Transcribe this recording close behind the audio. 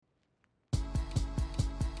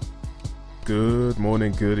Good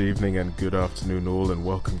morning, good evening, and good afternoon, all, and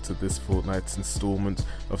welcome to this fortnight's installment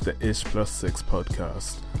of the Ish Plus 6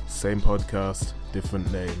 podcast. Same podcast,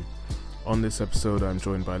 different name. On this episode, I'm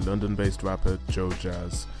joined by London-based rapper Joe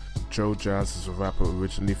Jazz. Joe Jazz is a rapper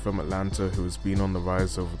originally from Atlanta who has been on the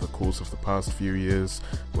rise over the course of the past few years,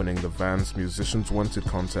 winning the Vans Musicians Wanted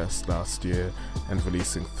contest last year and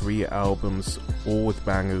releasing 3 albums, all with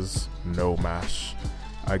bangers, no mash.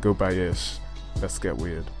 I go by Ish. Let's get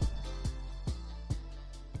weird.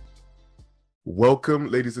 Welcome,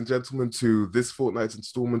 ladies and gentlemen, to this fortnight's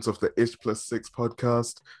installment of the Ish Plus 6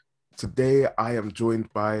 podcast. Today, I am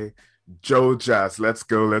joined by Joe Jazz. Let's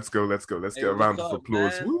go. Let's get a round of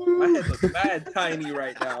applause. My head looks mad tiny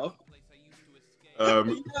right now.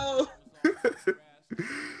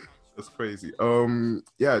 That's crazy.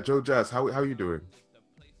 Joe Jazz, how are you doing?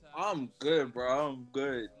 I'm good, bro. I'm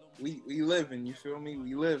good. We living, you feel me?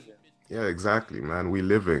 We living. Yeah, exactly, man. We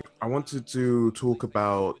living. I wanted to talk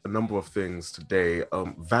about a number of things today.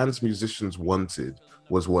 Vans Musicians Wanted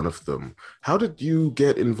was one of them. How did you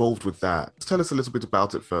get involved with that? Tell us a little bit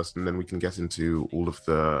about it first, and then we can get into all of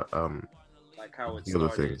the like how it the other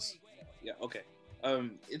started. things. Yeah, okay.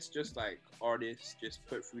 It's just like artists just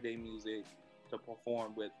put through their music to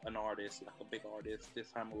perform with an artist, like a big artist.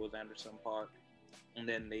 This time it was Anderson .Paak. And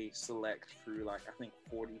then they select through, like, I think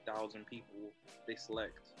 40,000 people. They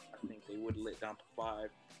select, I think they would have lit down to 5. And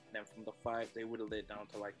then from the 5, they would have lit down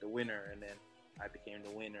to, like, the winner. And then I became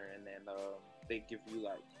the winner. And then they give you,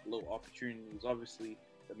 like, little opportunities. Obviously,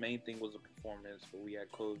 the main thing was a performance, but we had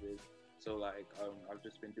COVID. So, like, I've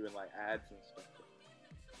just been doing, like, ads and stuff.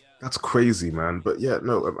 That's crazy, man. But yeah,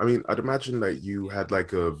 no, I mean, I'd imagine that you had,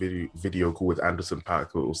 like, a video call with Anderson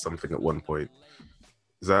 .Paak or something at one point.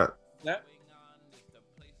 Is that? Yeah.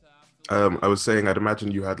 I was saying, I'd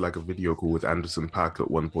imagine you had like a video call with Anderson .Paak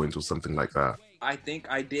at one point or something like that. I think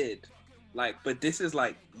I did. Like, but this is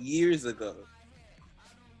like years ago.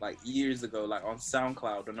 Like on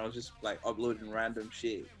SoundCloud, and I was just like uploading random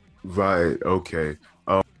shit. Right, okay.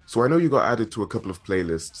 So I know you got added to a couple of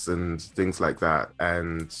playlists and things like that.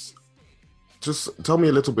 And just tell me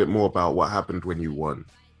a little bit more about what happened when you won.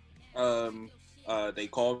 They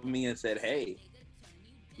called me and said, "Hey,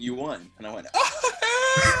 you won," and I went,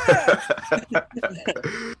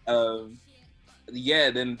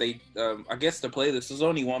 then they I guess the playlist, there's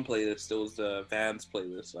only one playlist. It was the Vans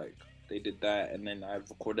playlist. Like, they did that, and then I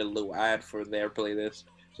recorded a little ad for their playlist.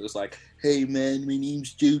 So it's like, "Hey man, my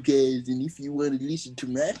name's Joe Jazz, and if you want to listen to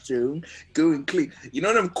my song, go and click." You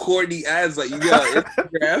know them corny ads like you got on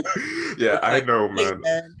Instagram? Yeah, like, I know, man. "Hey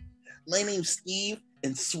man, my name's Steve,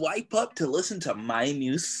 and swipe up to listen to my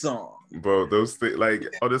new song." Bro, those things, like,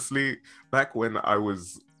 honestly, back when I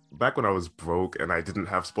was broke and I didn't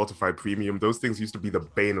have Spotify Premium, those things used to be the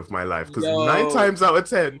bane of my life. Because 9 times out of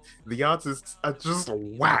 10, the artists are just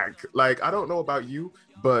whack. Like, I don't know about you,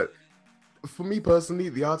 but for me personally,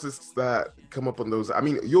 the artists that come up on those, I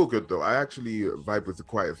mean, you're good though. I actually vibe with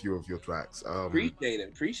quite a few of your tracks. Appreciate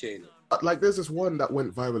it. Like, there's this one that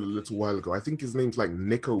went viral a little while ago. I think his name's like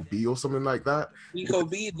Nico B or something like that. Nico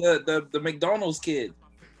B, the McDonald's kid.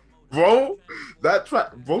 Bro, that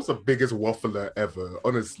track, bro's the biggest waffler ever,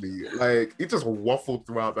 honestly. Like, he just waffled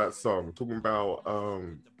throughout that song, talking about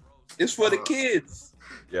it's for the kids.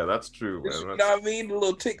 Yeah, that's true, man. You know what I mean? The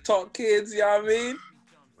little TikTok kids, you know what I mean?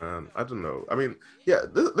 Man, I don't know. I mean, yeah,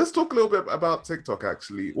 let's talk a little bit about TikTok,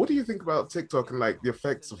 actually. What do you think about TikTok and, like, the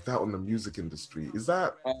effects of that on the music industry? Is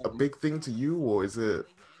that a big thing to you, or is it?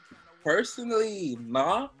 Personally,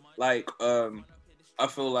 nah. Like, I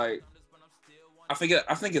feel like, I think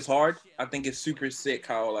it's hard. I think it's super sick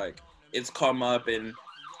how, like, it's come up and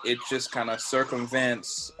it just kind of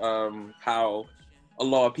circumvents how a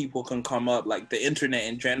lot of people can come up, like the internet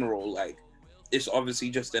in general. Like, it's obviously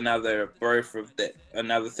just another birth of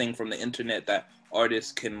another thing from the internet that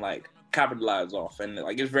artists can, like, capitalize off. And,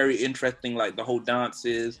 like, it's very interesting, like, the whole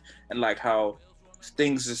dances and, like, how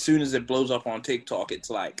things, as soon as it blows up on TikTok, it's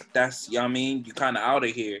like, that's, you know what I mean? You kind of out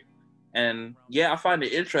of here. And yeah, I find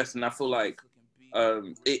it interesting. I feel like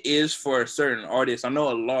it is for certain artists. I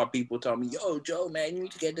know a lot of people tell me, "Yo, Joe, man, you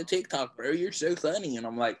need to get the TikTok, bro. You're so funny." And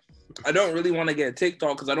I'm like, I don't really want to get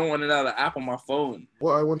TikTok because I don't want another app on my phone.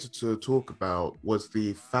 What I wanted to talk about was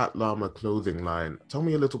the Fat Llama clothing line. Tell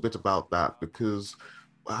me a little bit about that, because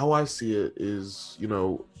how I see it is, you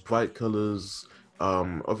know, bright colors.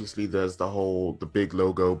 Obviously, there's the big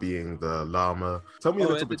logo being the llama. Tell me a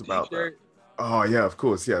little bit about that. Oh yeah, of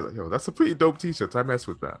course. Yeah, yo, that's a pretty dope t-shirt. I mess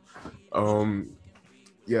with that.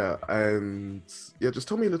 Yeah, and yeah, just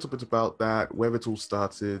tell me a little bit about that, where it all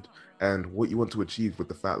started, and what you want to achieve with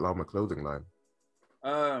the Fat Llama clothing line.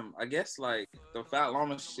 I guess like the Fat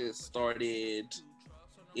Llama shit started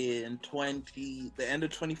in the end of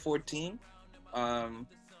 2014.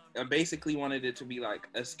 I basically wanted it to be like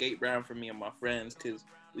a skate brand for me and my friends because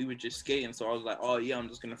we were just skating. So I was like, oh yeah, I'm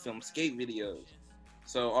just gonna film skate videos.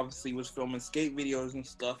 So obviously was filming skate videos and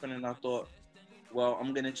stuff, and then I thought, well,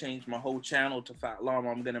 I'm gonna change my whole channel to Fat Llama.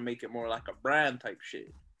 I'm gonna make it more like a brand type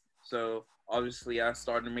shit. So obviously I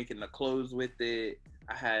started making the clothes with it.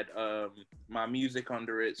 I had my music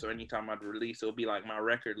under it, so anytime I'd release, it would be like my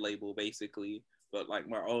record label basically, but like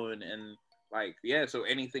my own. And like yeah, so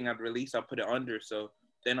anything I'd release, I put it under. So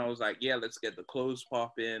then I was like, yeah, let's get the clothes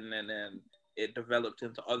popping, and then it developed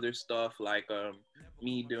into other stuff like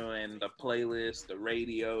me doing the playlist, the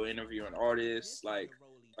radio, interviewing artists, like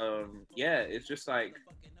yeah, it's just like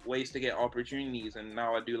ways to get opportunities. And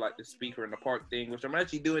now I do like the speaker in the park thing, which I'm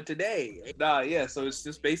actually doing today. Yeah, so it's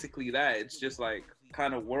just basically that. It's just like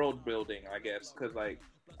kind of world building, I guess, because like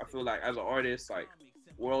I feel like as an artist, like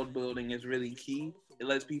world building is really key. It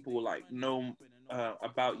lets people like know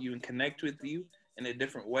about you and connect with you in a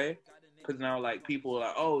different way, because now like people are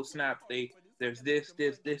like, oh snap, there's this,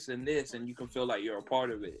 and this, and you can feel like you're a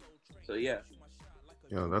part of it. So yeah.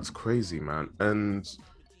 Yeah, that's crazy, man. And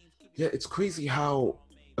yeah, it's crazy how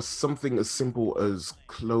something as simple as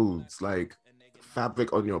clothes, like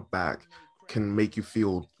fabric on your back, can make you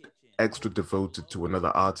feel extra devoted to another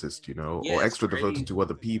artist, you know, Yeah, or it's extra crazy. devoted to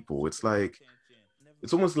other people. It's like,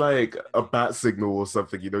 it's almost like a bat signal or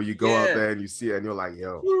something, you know, you go out Yeah. there and you see it and you're like,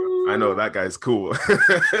 yo, I know that guy's cool.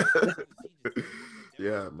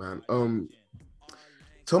 Yeah, man.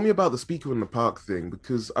 Tell me about the speaker in the park thing,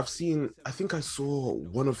 because I think I saw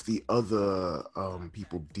one of the other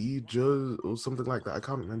people, DJ or something like that. I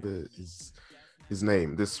can't remember his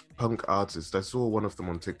name. This punk artist. I saw one of them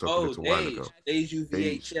on TikTok a little while ago. Dej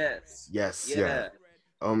UVHS. Yes, yeah.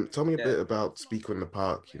 Tell me a Yeah. bit about Speaker in the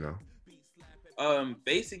Park, you know.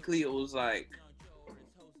 Basically it was like,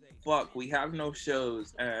 fuck, we have no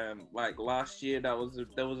shows, and like last year there was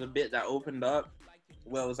a bit that opened up.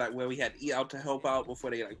 Well, it was like where we had Eat Out to Help Out before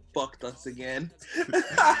they like fucked us again.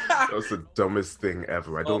 That was the dumbest thing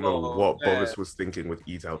ever. I don't know what man. Boris was thinking with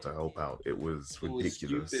Eat Out to Help Out. It was ridiculous.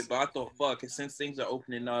 It was stupid, but I thought, fuck, since things are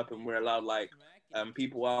opening up and we're allowed like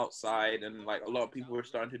people outside, and like a lot of people were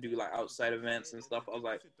starting to do like outside events and stuff, I was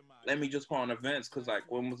like, let me just put on events, because like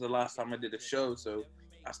when was the last time I did a show? So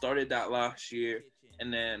I started that last year.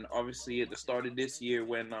 And then obviously at the start of this year,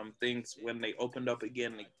 when they opened up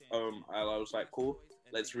again, I was like, cool,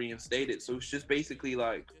 let's reinstate it. So it's just basically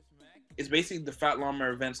like, it's basically the Fat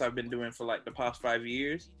Llama events I've been doing for like the past 5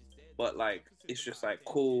 years, but like it's just like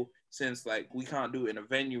cool, since like we can't do it in a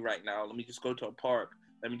venue right now. Let me just go to a park.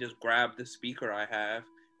 Let me just grab the speaker I have,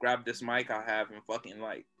 grab this mic I have, and fucking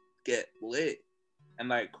like get lit. And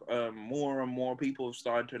like more and more people have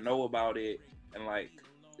started to know about it, and like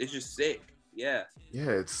it's just sick. Yeah,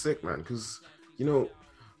 it's sick, man, because you know,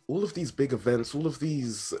 all of these big events, all of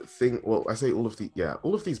these big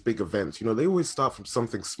events, you know, they always start from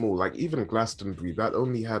something small. Like even Glastonbury, that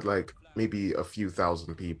only had like maybe a few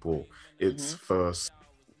thousand people its first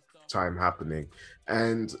time happening,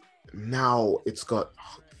 and now it's got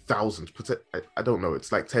thousands. I don't know,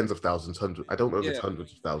 it's like tens of thousands, hundreds. I don't know if it's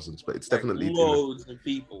hundreds of thousands, but it's like definitely loads of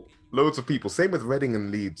people. Same with Reading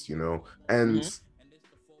and Leeds, you know. And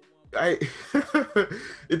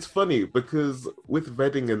it's funny because with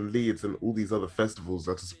Reading and Leeds and all these other festivals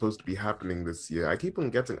that are supposed to be happening this year, I keep on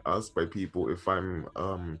getting asked by people if I'm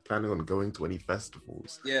planning on going to any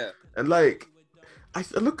festivals. Yeah. And like, I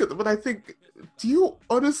look at them and I think, do you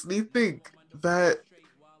honestly think that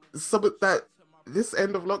this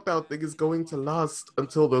end of lockdown thing is going to last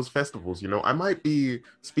until those festivals? You know, I might be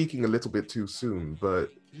speaking a little bit too soon, but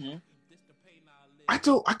I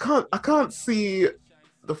can't see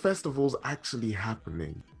the festivals actually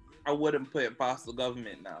happening. I wouldn't put it past the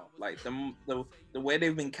government now. Like the way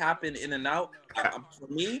they've been capping in and out. For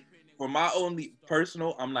me, for my only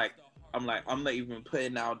personal, I'm not even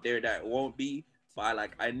putting out there that it won't be.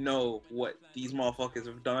 But I know what these motherfuckers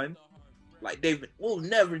have done. Like we'll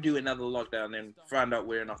never do another lockdown and find out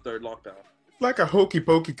we're in our third lockdown. Like a hokey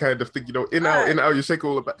pokey kind of thing, you know. In out, you shake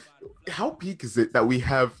all about. How peak is it that we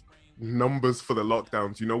have numbers for the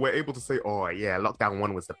lockdowns? You know, we're able to say, oh yeah, lockdown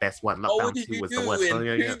 1 was the best one, lockdown 2 was the worst.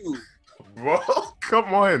 Yeah. Bro,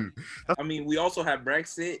 come on. I mean, we also have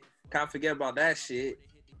Brexit. Can't forget about that shit.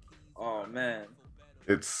 Oh man.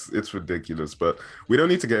 It's ridiculous, but we don't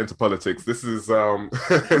need to get into politics. This is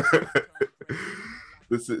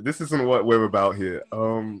this isn't what we're about here.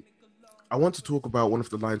 I want to talk about one of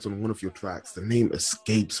the lines on one of your tracks. The name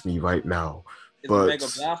escapes me right now. It's Mega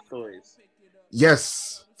Blastoise.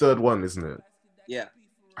 Yes, third one, isn't it? Yeah.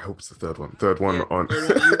 I hope it's the third one. Third one Yeah, on. third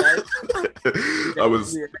one, you're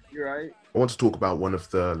right. You're right. I want to talk about one of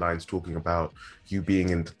the lines talking about you being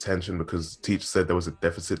in detention because the teacher said there was a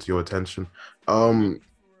deficit to your attention. I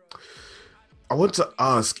want to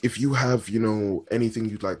ask if you have, anything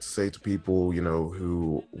you'd like to say to people,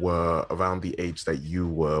 who were around the age that you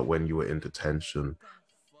were when you were in detention,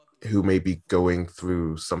 who may be going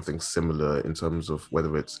through something similar in terms of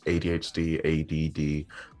whether it's ADHD, ADD,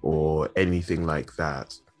 or anything like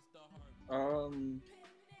that.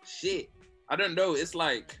 Shit. I don't know. It's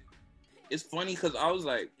like, it's funny because I was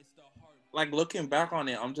like looking back on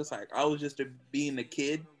it, I'm just like, I was just being a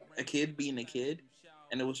kid being a kid.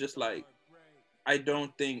 And it was just like, I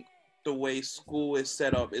don't think the way school is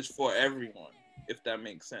set up is for everyone, if that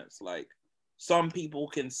makes sense. Like, some people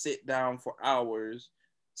can sit down for hours,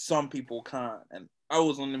 some people can't. And I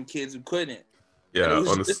was one of them kids who couldn't. Yeah, and it was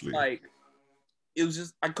honestly.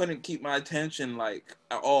 I couldn't keep my attention, like,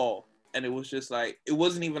 at all. And it was just like, it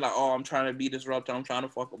wasn't even like, oh, I'm trying to be disruptive, I'm trying to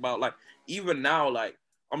fuck about. Like, even now, like,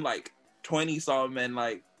 I'm like 20-something and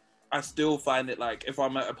like, I still find it like, if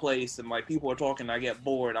I'm at a place and like people are talking, I get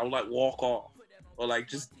bored, I'll like walk off or like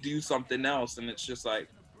just do something else. And it's just like,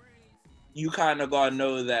 you kind of gotta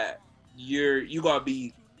know that you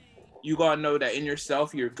gotta know that in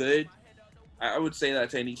yourself you're good. I would say that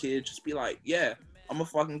to any kid. Just be like, yeah, I'm a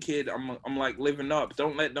fucking kid. I'm like living up.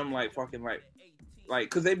 Don't let them like fucking like,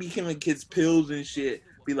 cause they be giving kids pills and shit.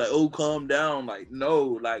 Be like, oh, calm down. Like,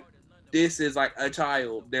 no, like, this is like a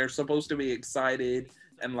child. They're supposed to be excited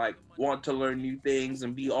and like want to learn new things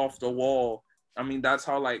and be off the wall. I mean, that's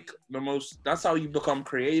how like that's how you become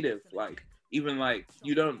creative. Like, even like,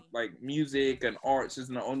 you don't like, music and arts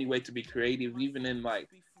isn't the only way to be creative. Even in like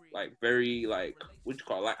very like, what you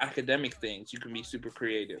call it, like academic things, you can be super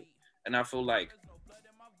creative. And I feel like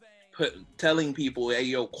telling people, hey,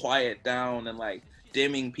 yo, quiet down, and like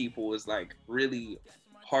dimming people is like really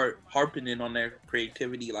harping on their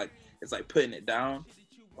creativity. Like, it's like putting it down.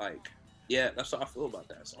 Like, yeah, that's how I feel about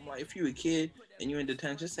that. So I'm like, if you a kid and you in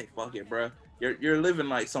detention, just say fuck it, bro. You're living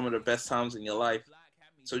like some of the best times in your life.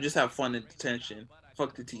 So just have fun in detention.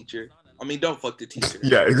 Fuck the teacher. I mean, don't fuck the teacher.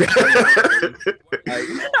 Yeah, exactly.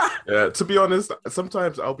 Yeah, to be honest,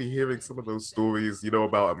 sometimes I'll be hearing some of those stories,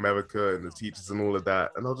 about America and the teachers and all of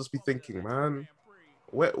that, and I'll just be thinking, man,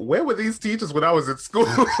 where were these teachers when I was at school?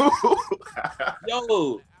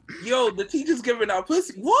 Yo, the teachers giving out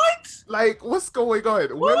pussy. What? Like, what's going on?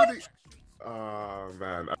 What? Where were they? Oh,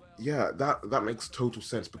 man. Yeah, that makes total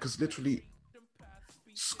sense, because literally,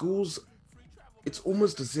 schools, it's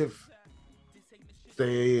almost as if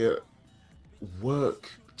they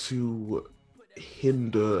work to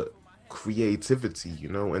hinder creativity,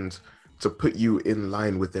 and to put you in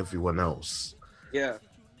line with everyone else. Yeah.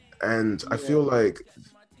 And I feel like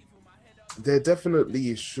there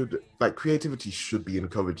definitely should, like, creativity should be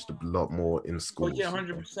encouraged a lot more in schools. Oh yeah,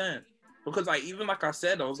 100%. Because like, even like I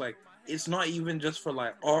said, I was like, it's not even just for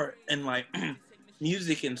like art and like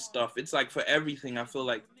music and stuff. It's like for everything. I feel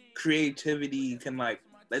like creativity can, like,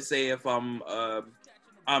 let's say if I'm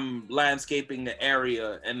landscaping the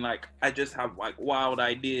area and like I just have like wild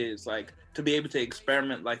ideas, like to be able to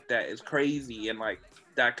experiment like that is crazy, and like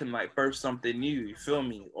that can like birth something new, you feel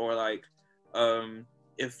me? Or like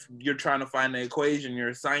if you're trying to find an equation, you're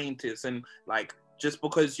a scientist, and like just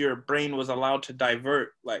because your brain was allowed to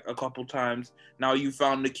divert like a couple times, now you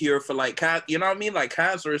found the cure for like you know what I mean, like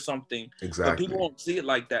cancer or something. Exactly. But people won't see it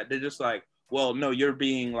like that. They're just like, well, no, you're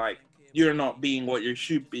not being what you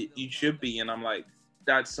should be. And I'm like,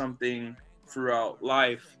 that's something throughout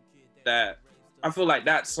life that I feel like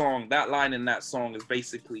that line in that song is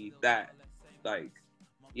basically that. Like,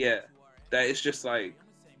 yeah, that it's just like,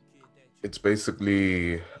 it's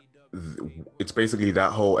basically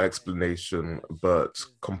that whole explanation, but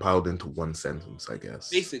compiled into one sentence, I guess.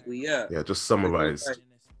 Basically, yeah. Yeah, just summarized. Like,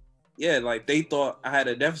 yeah, like they thought I had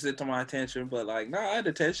a deficit to my attention, but like, nah, I had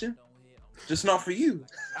attention. Just not for you.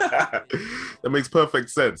 That makes perfect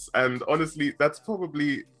sense. And honestly,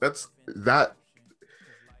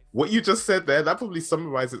 what you just said there, that probably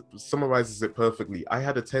summarizes it perfectly. I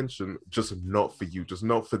had attention, just not for you, just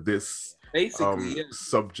not for this basically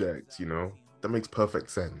subject, That makes perfect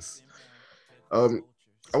sense. I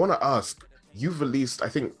want to ask, you've released, I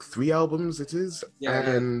think, 3 albums it is,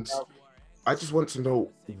 and I just want to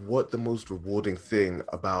know what the most rewarding thing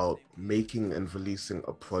about making and releasing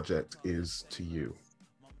a project is to you.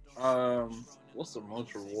 What's the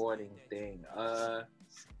most rewarding thing? I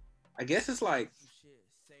guess it's like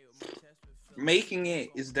making it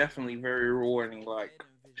is definitely very rewarding. Like,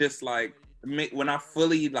 just like when I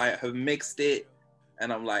fully like have mixed it,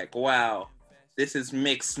 and I'm like, wow, this is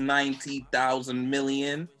mix 90,000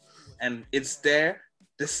 million, and it's there.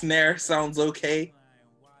 The snare sounds okay.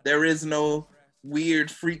 There is no weird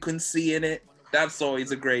frequency in it. That's always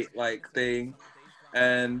a great like thing.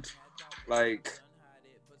 And like,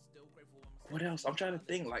 what else? I'm trying to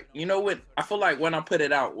think. Like, you know what? I feel like when I put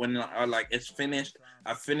it out, when I like it's finished,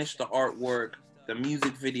 I finished the artwork, the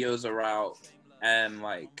music videos are out, and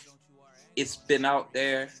like it's been out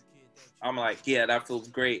there. I'm like, yeah, that feels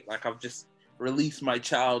great. Like I've just released my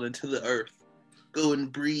child into the earth. Go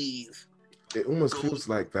and breathe. It almost feels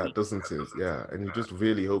like that, doesn't it? Yeah, and you just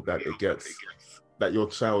really hope that that your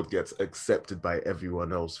child gets accepted by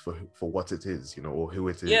everyone else for what it is, you know, or who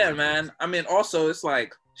it is. Yeah, man. I mean, also it's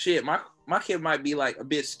like shit. My kid might be like a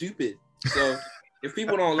bit stupid, so if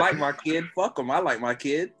people don't like my kid, fuck them. I like my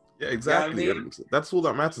kid. Yeah, exactly. You know what I mean? And that's all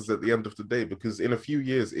that matters at the end of the day, because in a few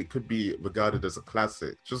years it could be regarded as a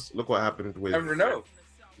classic. Just look what happened with Never know.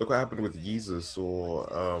 Look what happened with Yeezus, or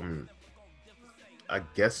I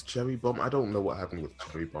guess Cherry Bomb. I don't know what happened with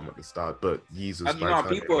Cherry Bomb at the start, but Yeezus. I don't know.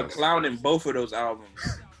 People are clowning both of those albums.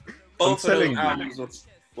 I'm Both of those telling you. albums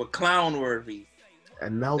were clown worthy.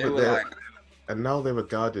 And now They that were like, they're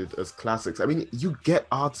regarded as classics. I mean, you get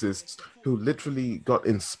artists who literally got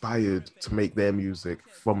inspired to make their music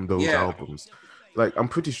from those Yeah. albums. Like, I'm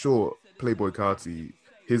pretty sure Playboi Carti,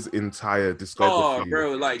 his entire oh, discography.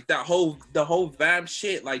 bro, like the whole Vamp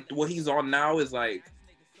shit, like what he's on now is like,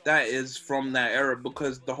 that is from that era,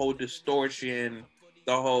 because the whole distortion,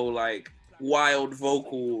 the whole like wild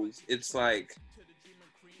vocals, it's like,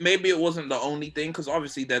 maybe it wasn't the only thing, because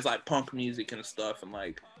obviously there's like punk music and stuff, and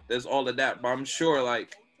like there's all of that, but I'm sure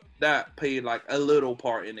like that played like a little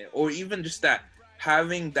part in it, or even just that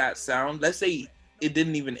having that sound. Let's say it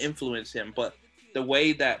didn't even influence him, but the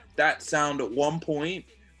way that sound at one point,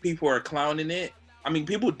 people are clowning it. I mean,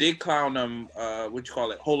 people did clown them, what you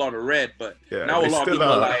call it, Whole Lotta Red, but Yeah, now a they lot of still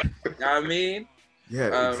people are. are like, you know what I mean?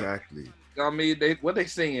 Yeah, exactly. I mean, what they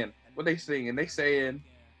singing? They saying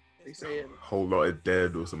Whole lot of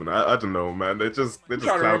dead or something. I don't know, man. They're just trying to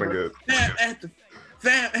clowning remember. it.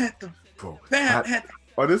 Vamp Anthem. Bro, Vamp that- Anthem.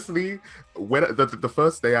 honestly, when the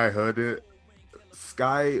first day I heard it,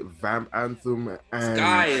 Sky, Vamp Anthem, and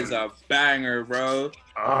Sky is a banger, bro.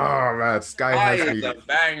 oh man, Sky Sky has is me. a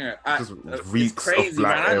banger. Just It's reeks of crazy,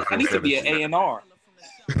 Black man. Air I need to be an Force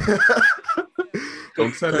A&R.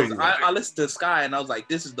 I'm telling you. I listened to Sky and I was like,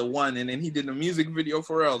 this is the one. And then he did a music video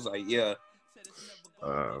for it. I was like, yeah.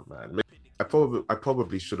 Man, I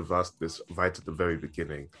probably should have asked this right at the very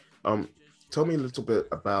beginning. Tell me a little bit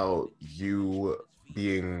about you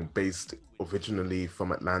being based originally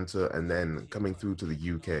from Atlanta and then coming through to the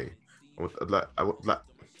UK.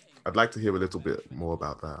 I'd like to hear a little bit more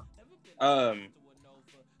about that.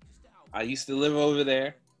 I used to live over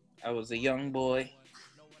there. I was a young boy.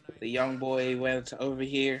 The young boy went over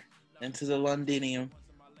here into the Londinium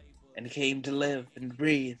and came to live and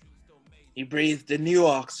breathe. He breathed a new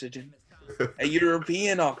oxygen, a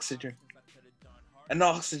European oxygen, an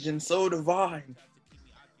oxygen so divine.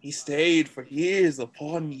 He stayed for years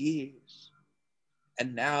upon years.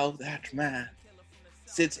 And now that man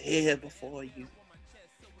sits here before you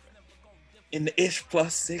in the Ish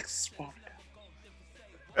Plus 6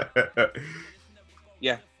 podcast.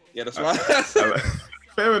 Yeah, that's why.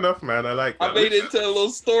 Fair enough, man. I like that. I made it into a little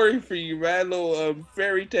story for you, man. A little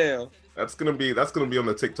fairy tale. That's gonna be on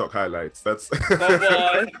the TikTok highlights. That's Come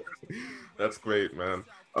on. That's great, man.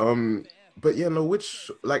 But yeah, no.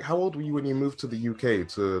 How old were you when you moved to the UK,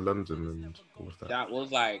 to London, and what was that? That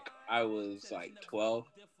was like, I was like 12.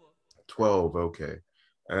 12, okay.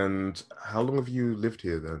 And how long have you lived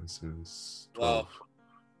here then? Since 12? Well,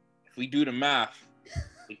 if we do the math,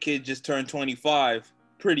 the kid just turned 25.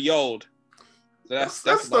 Pretty old. So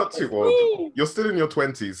that's not too old. Woo! You're still in your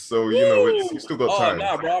 20s, so you know you still got time.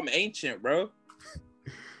 Oh, no, bro. I'm ancient, bro.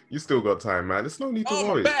 You still got time, man. There's no need to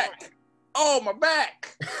worry. My back. Oh, my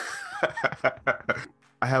back.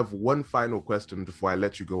 I have one final question before I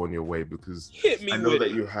let you go on your way, because Hit me I know with that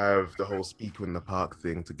it. you have the whole Speaker in the Park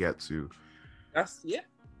thing to get to.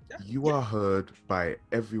 You are heard by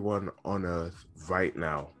everyone on Earth right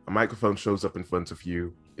now. A microphone shows up in front of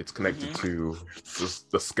you. It's connected to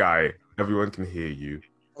the sky. Everyone can hear you.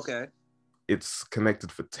 Okay. It's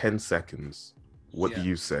connected for 10 seconds. What do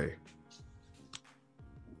you say?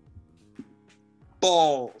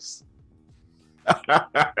 Balls.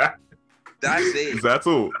 That's it. Is that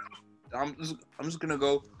all? I'm just gonna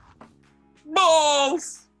go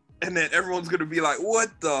balls, and then everyone's gonna be like, "What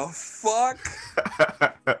the fuck?"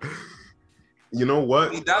 You know what?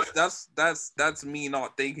 I mean, that's me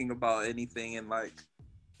not thinking about anything and like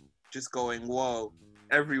just going, "Whoa,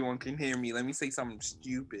 everyone can hear me. Let me say something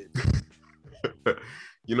stupid."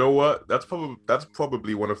 You know what? That's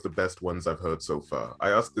probably one of the best ones I've heard so far.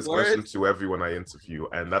 I asked this Word? question to everyone I interview,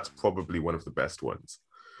 and that's probably one of the best ones.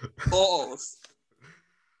 Balls.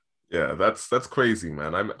 Yeah, that's crazy,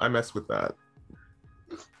 man. I mess with that.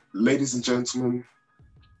 Ladies and gentlemen,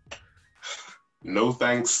 no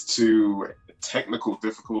thanks to technical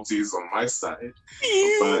difficulties on my side,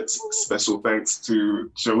 but special thanks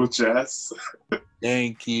to Joe Jazz.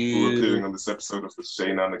 Thank you. Who are appearing on this episode of the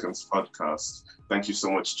Shaynanigans podcast. Thank you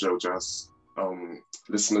so much, Joe Jazz.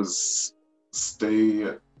 Listeners,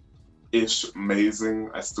 stay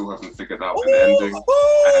amazing. I still haven't figured out an ending,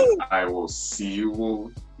 and I will see you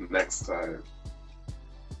all next time.